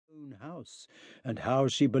own house, and how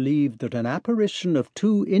she believed that an apparition of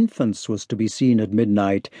two infants was to be seen at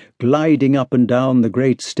midnight, gliding up and down the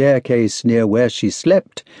great staircase near where she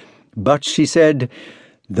slept. But she said,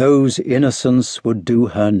 those innocents would do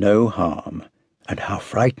her no harm. And how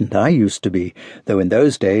frightened I used to be, though in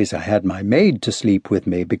those days I had my maid to sleep with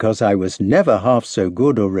me, because I was never half so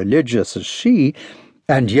good or religious as she,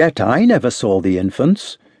 and yet I never saw the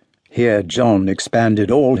infants. Here John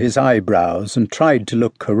expanded all his eyebrows and tried to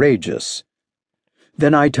look courageous.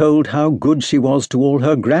 Then I told how good she was to all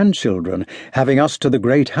her grandchildren, having us to the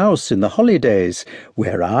great house in the holidays,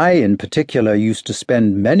 where I, in particular, used to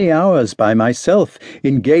spend many hours by myself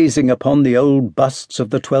in gazing upon the old busts of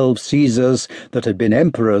the 12 Caesars that had been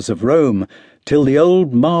emperors of Rome, till the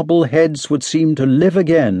old marble heads would seem to live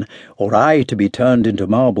again, or I to be turned into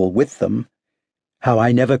marble with them. How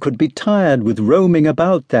I never could be tired with roaming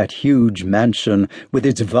about that huge mansion, with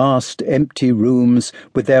its vast empty rooms,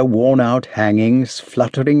 with their worn-out hangings,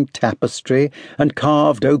 fluttering tapestry, and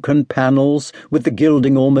carved oaken panels, with the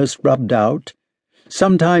gilding almost rubbed out.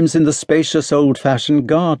 Sometimes in the spacious old-fashioned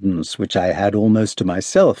gardens, which I had almost to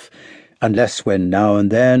myself, unless when now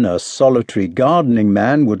and then a solitary gardening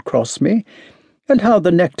man would cross me, and how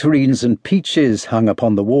the nectarines and peaches hung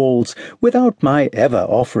upon the walls without my ever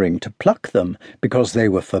offering to pluck them, because they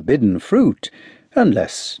were forbidden fruit,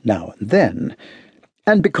 unless now and then,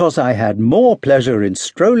 and because I had more pleasure in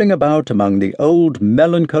strolling about among the old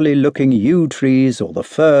melancholy-looking yew trees or the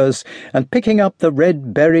firs, and picking up the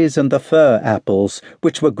red berries and the fir apples,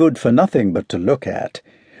 which were good for nothing but to look at,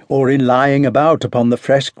 or in lying about upon the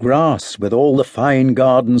fresh grass with all the fine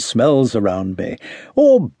garden smells around me,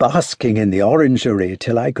 or basking in the orangery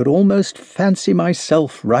till I could almost fancy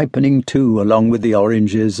myself ripening too along with the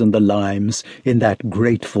oranges and the limes in that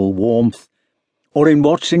grateful warmth, or in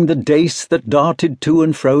watching the dace that darted to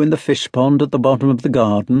and fro in the fish-pond at the bottom of the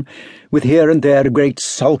garden, with here and there a great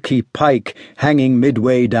sulky pike hanging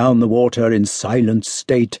midway down the water in silent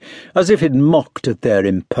state, as if it mocked at their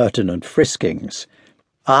impertinent friskings.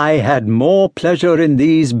 I had more pleasure in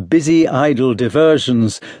these busy idle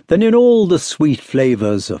diversions than in all the sweet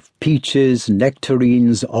flavours of peaches,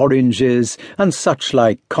 nectarines, oranges, and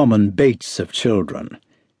such-like common baits of children.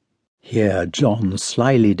 Here John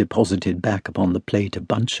slyly deposited back upon the plate a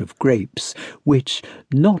bunch of grapes, which,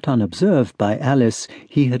 not unobserved by Alice,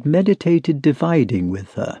 he had meditated dividing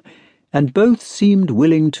with her, and both seemed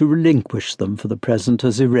willing to relinquish them for the present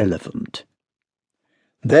as irrelevant.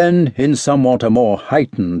 Then, in somewhat a more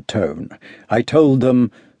heightened tone, I told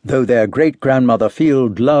them, though their great-grandmother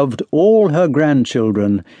Field loved all her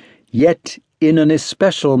grandchildren, yet in an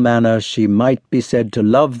especial manner she might be said to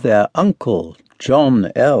love their uncle,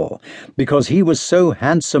 John L., because he was so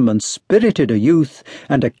handsome and spirited a youth,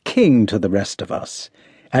 and a king to the rest of us,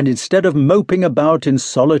 and instead of moping about in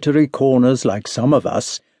solitary corners like some of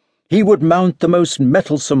us, he would mount the most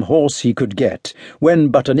mettlesome horse he could get, when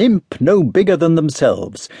but an imp no bigger than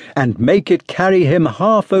themselves, and make it carry him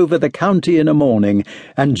half over the county in a morning,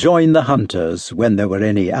 and join the hunters when there were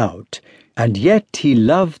any out. And yet he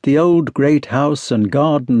loved the old great house and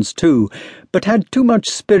gardens too, but had too much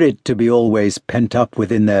spirit to be always pent up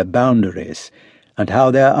within their boundaries. And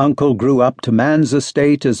how their uncle grew up to man's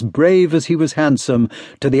estate as brave as he was handsome,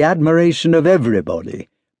 to the admiration of everybody,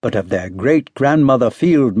 but of their great-grandmother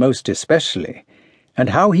Field most especially, and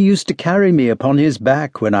how he used to carry me upon his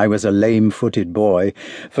back when I was a lame-footed boy,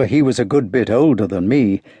 for he was a good bit older than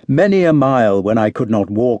me, many a mile when I could not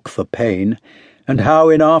walk for pain, and how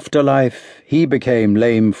in after life he became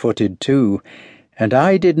lame-footed too, and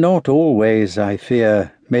I did not always, I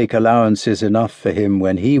fear, make allowances enough for him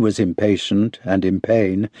when he was impatient and in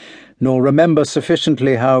pain, nor remember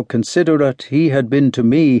sufficiently how considerate he had been to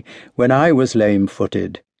me when I was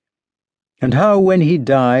lame-footed. And how when he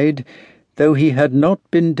died, though he had not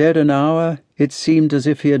been dead an hour, it seemed as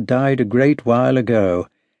if he had died a great while ago,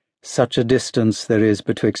 such a distance there is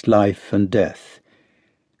betwixt life and death.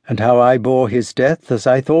 And how I bore his death, as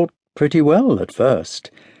I thought, pretty well at first,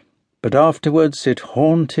 but afterwards it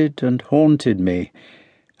haunted and haunted me,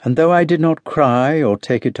 and though I did not cry or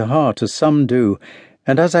take it to heart as some do,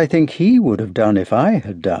 and as I think he would have done if I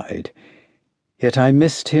had died, yet I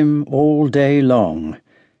missed him all day long,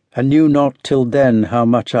 and knew not till then how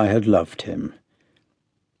much I had loved him.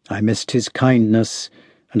 I missed his kindness,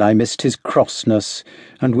 and I missed his crossness,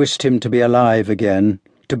 and wished him to be alive again,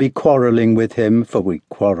 to be quarrelling with him, for we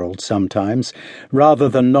quarrelled sometimes, rather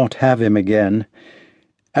than not have him again,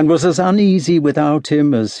 and was as uneasy without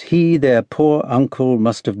him as he, their poor uncle,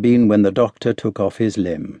 must have been when the doctor took off his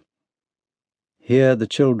limb. Here the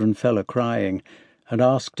children fell a-crying, and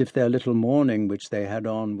asked if their little mourning which they had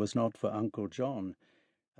on was not for Uncle John.